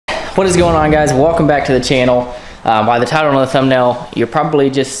What is going on, guys? Welcome back to the channel. By the title and the thumbnail, you're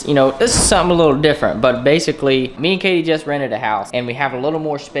probably just, this is something a little different, but basically me and Katie just rented a house and we have a little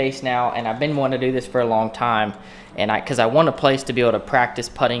more space now, and I've been wanting to do this for a long time, and because I want a place to be able to practice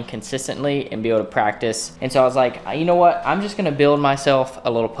putting consistently and be able to practice. And so I was like, you know what, I'm just gonna build myself a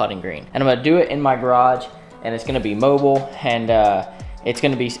little putting green, and I'm gonna do it in my garage, and it's gonna be mobile, and it's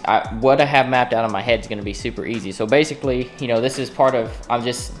gonna be, what I have mapped out in my head is gonna be super easy. So basically, this is part of,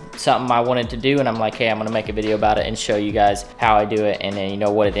 something I wanted to do, and I'm like, hey, I'm gonna make a video about it and show you guys how I do it, and then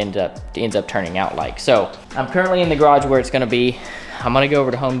what it ends up turning out like. So I'm currently in the garage where it's gonna be. I'm gonna go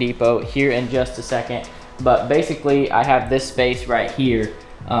over to Home Depot here in just a second, but basically I have this space right here.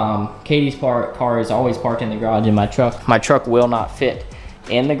 Katie's car is always parked in the garage, and my truck will not fit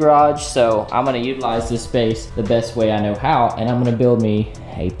in the garage, so I'm gonna utilize this space the best way I know how, and I'm gonna build me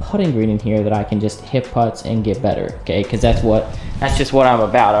a putting green in here that I can just hit putts and get better, okay? Because that's just what I'm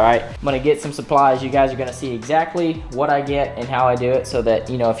about, all right? I'm gonna get some supplies. You guys are gonna see exactly what I get and how I do it, so that,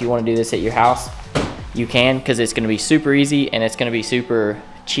 if you wanna do this at your house, you can, because it's gonna be super easy and it's gonna be super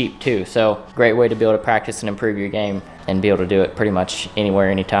cheap too. So great way to be able to practice and improve your game and be able to do it pretty much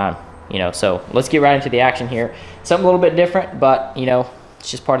anywhere, anytime, So let's get right into the action here. Something a little bit different, but it's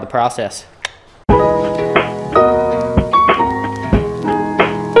just part of the process.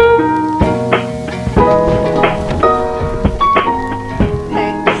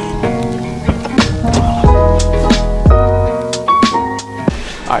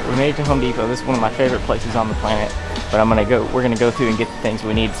 Alright, we made it to Home Depot. This is one of my favorite places on the planet, but we're gonna go through and get the things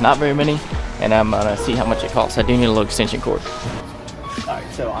we need. It's not very many, and I'm gonna see how much it costs. I do need a little extension cord.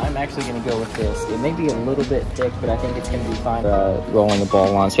 Alright, so I'm actually gonna go with this. It may be a little bit thick, but I think it's gonna be fine for rolling the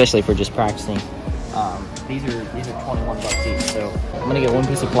ball on, especially for just practicing. These are 21 bucks each, so I'm gonna get one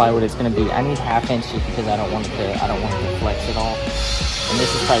piece of plywood. It's gonna be, I need 1/2 inch just because I don't want it to flex at all. And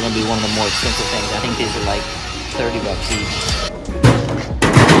this is probably gonna be one of the more expensive things. I think these are like 30 bucks each.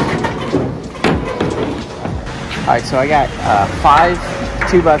 Alright, so I got 5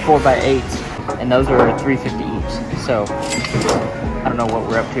 2x4x8, and those are $3.50 each. So I don't know what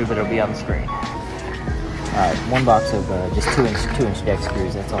we're up to, but it'll be on the screen. Alright, one box of just 2-inch deck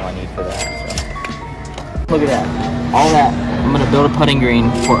screws. That's all I need for that. So look at that. All that, I'm gonna build a putting green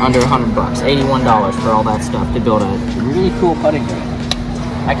for under 100 bucks, $81 for all that stuff to build a really cool putting green.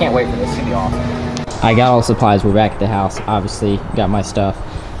 I can't wait for this. It's gonna be awesome. I got all the supplies. We're back at the house. Obviously, got my stuff.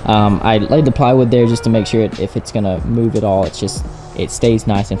 I laid the plywood there just to make sure if it's gonna move at all, it stays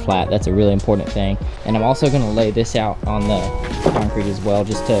nice and flat. That's a really important thing. And I'm also gonna lay this out on the concrete as well,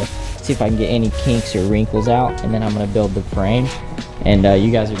 just to see if I can get any kinks or wrinkles out. And then I'm gonna build the frame, and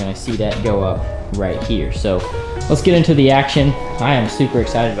you guys are gonna see that go up right here. So let's get into the action. I am super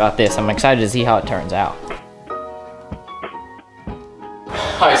excited about this. I'm excited to see how it turns out.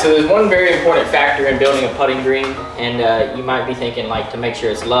 Alright, so there's one very important factor in building a putting green, and you might be thinking, like, to make sure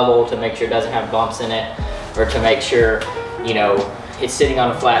it's level, to make sure it doesn't have bumps in it, or to make sure, it's sitting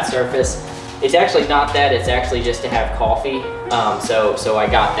on a flat surface. It's actually not that, it's actually just to have coffee. So I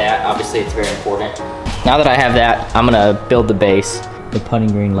got that. Obviously it's very important. Now that I have that, I'm gonna build the base. The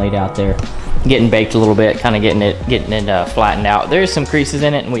putting green laid out there, getting baked a little bit, kind of getting it flattened out. There's some creases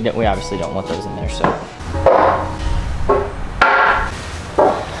in it, and we obviously don't want those in there. So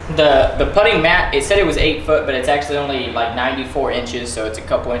the putting mat, it said it was 8 foot, but it's actually only like 94 inches, so it's a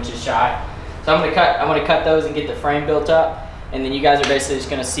couple inches shy. So I'm gonna cut those and get the frame built up, and then you guys are basically just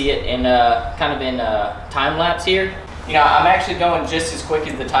gonna see it in kind of in time lapse here. I'm actually going just as quick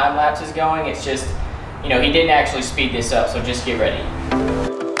as the time lapse is going. It's just, he didn't actually speed this up, so just get ready.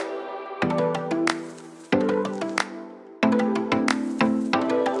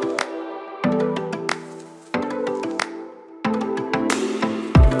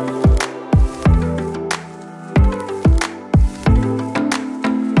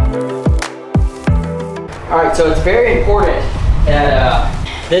 Alright, so it's very important that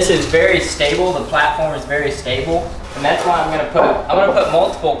this is very stable. The platform is very stable, and that's why I'm gonna put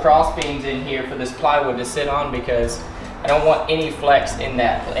multiple cross beams in here for this plywood to sit on, because I don't want any flex in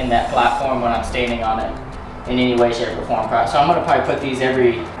that platform when I'm standing on it in any way, shape, or form. So I'm gonna probably put these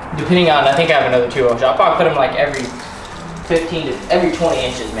depending on, I think I have another 2 inch. I'll probably put them like every 15 to every 20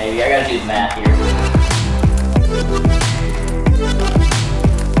 inches maybe. I gotta do the math here.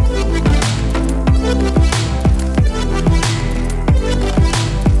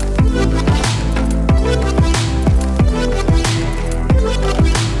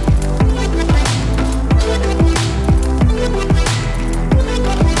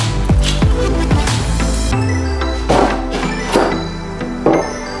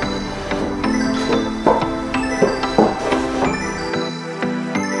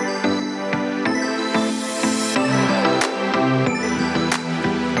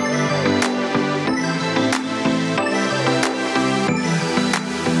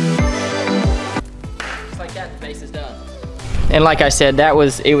 And like I said,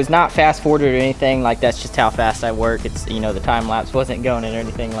 it was not fast forwarded or anything. Like, that's just how fast I work. It's, you know, the time lapse wasn't going in or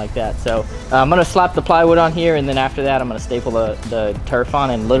anything like that. So I'm gonna slap the plywood on here, and then after that I'm gonna staple the turf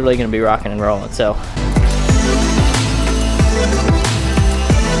on, and literally gonna be rocking and rolling. So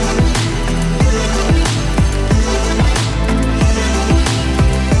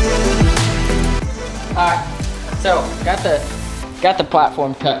alright, so got the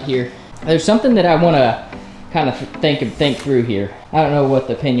platform cut here. There's something that I want to kind of think through here. I don't know what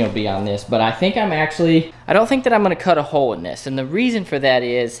the opinion will be on this, but I think I don't think that I'm going to cut a hole in this. And the reason for that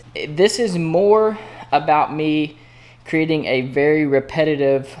is, this is more about me creating a very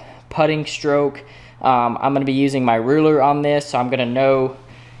repetitive putting stroke. I'm going to be using my ruler on this, so I'm going to know,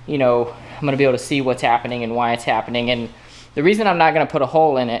 you know, I'm going to be able to see what's happening and why it's happening. And the reason I'm not going to put a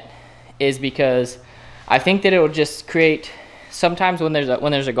hole in it is because I think that it will just create, sometimes when there's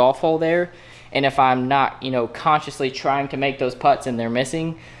a golf hole there, and if I'm not, you know, consciously trying to make those putts and they're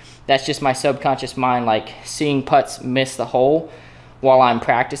missing, that's just my subconscious mind, like, seeing putts miss the hole while I'm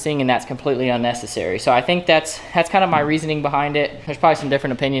practicing, and that's completely unnecessary. So I think that's kind of my reasoning behind it. There's probably some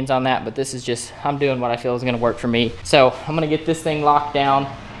different opinions on that, but this is just, I'm doing what I feel is gonna work for me. So I'm gonna get this thing locked down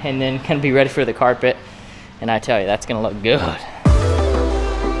and then gonna be ready for the carpet. And I tell you, that's gonna look good.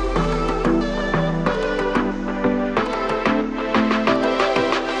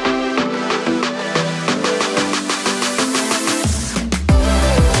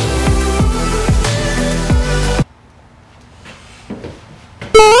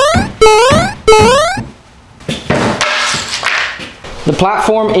 The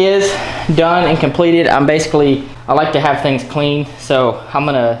platform is done and completed. I like to have things clean, so I'm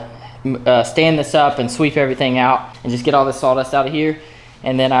gonna stand this up and sweep everything out and just get all this sawdust out of here.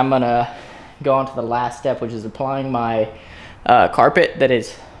 And then I'm gonna go on to the last step, which is applying my carpet that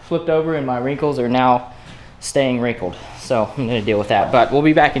is flipped over, and my wrinkles are now staying wrinkled. So I'm gonna deal with that, but we'll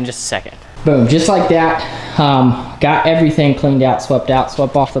be back in just a second. Boom, just like that. Got everything cleaned out, swept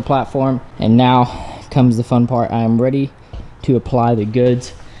off the platform, and now comes the fun part. I am ready to apply the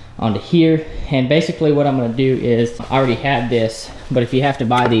goods onto here. And basically what I'm gonna do is, I already had this, but if you have to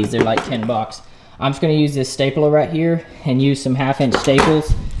buy these, they're like 10 bucks. I'm just gonna use this stapler right here and use some 1/2-inch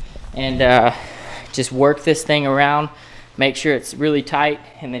staples and just work this thing around, make sure it's really tight,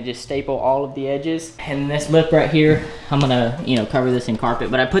 and then just staple all of the edges. And this lip right here, I'm gonna, you know, cover this in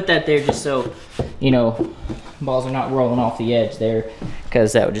carpet, but I put that there just so, you know, balls are not rolling off the edge there,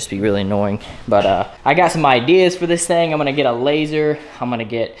 because that would just be really annoying. But I got some ideas for this thing. I'm gonna get a laser. I'm gonna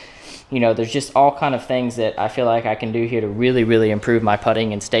get, you know, there's just all kind of things that I feel like I can do here to really, really improve my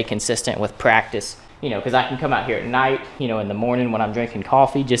putting and stay consistent with practice. You know, because I can come out here at night, you know, in the morning when I'm drinking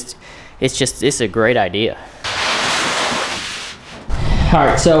coffee. It's a great idea. All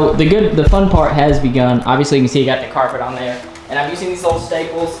right, so the fun part has begun. Obviously, you can see I got the carpet on there, and I'm using these old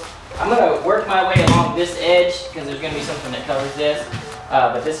staples. I'm gonna work my way along this edge because there's gonna be something that covers this,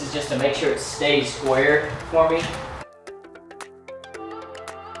 but this is just to make sure it stays square for me.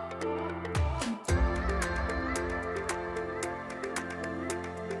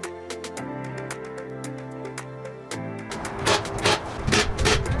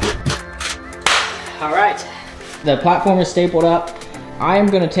 All right, the platform is stapled up. I am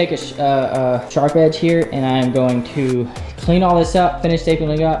gonna take a sharp edge here, and I am going to clean all this up, finish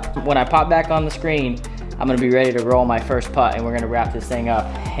stapling up. When I pop back on the screen, I'm gonna be ready to roll my first putt, and we're gonna wrap this thing up.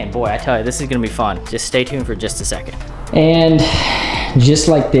 And boy, I tell you, this is gonna be fun. Just stay tuned for just a second. And just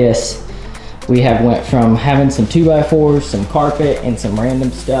like this, we have went from having some 2x4s, some carpet, and some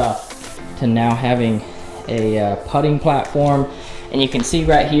random stuff, to now having a putting platform. And you can see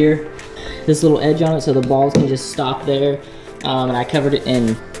right here, this little edge on it, so the balls can just stop there. And I covered it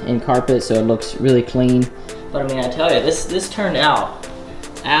in carpet, so it looks really clean. But I mean, I tell you, this turned out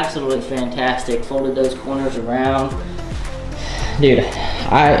absolutely fantastic. Folded those corners around. Dude,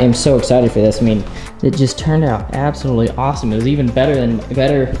 I am so excited for this. I mean, it just turned out absolutely awesome. It was even better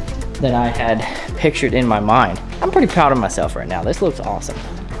than I had pictured in my mind. I'm pretty proud of myself right now. This looks awesome.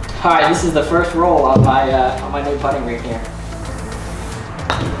 All right, this is the first roll on my new putting rig here.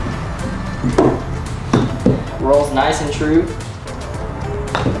 Rolls nice and true.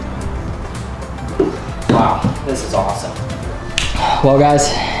 Wow, this is awesome. Well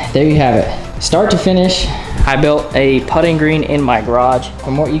guys, there you have it. Start to finish, I built a putting green in my garage.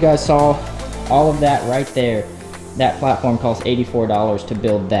 From what you guys saw, all of that right there, that platform costs $84 to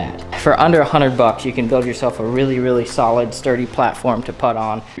build that. For under 100 bucks, you can build yourself a really, really solid, sturdy platform to putt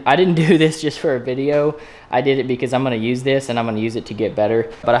on. I didn't do this just for a video. I did it because I'm gonna use this and I'm gonna use it to get better.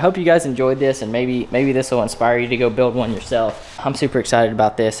 But I hope you guys enjoyed this, and maybe this will inspire you to go build one yourself. I'm super excited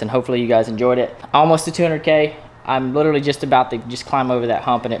about this, and hopefully you guys enjoyed it. Almost to 200K. I'm literally just about to just climb over that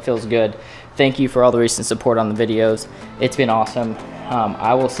hump, and it feels good. Thank you for all the recent support on the videos. It's been awesome.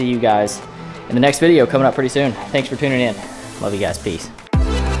 I will see you guys in the next video coming up pretty soon. Thanks for tuning in. Love you guys. Peace.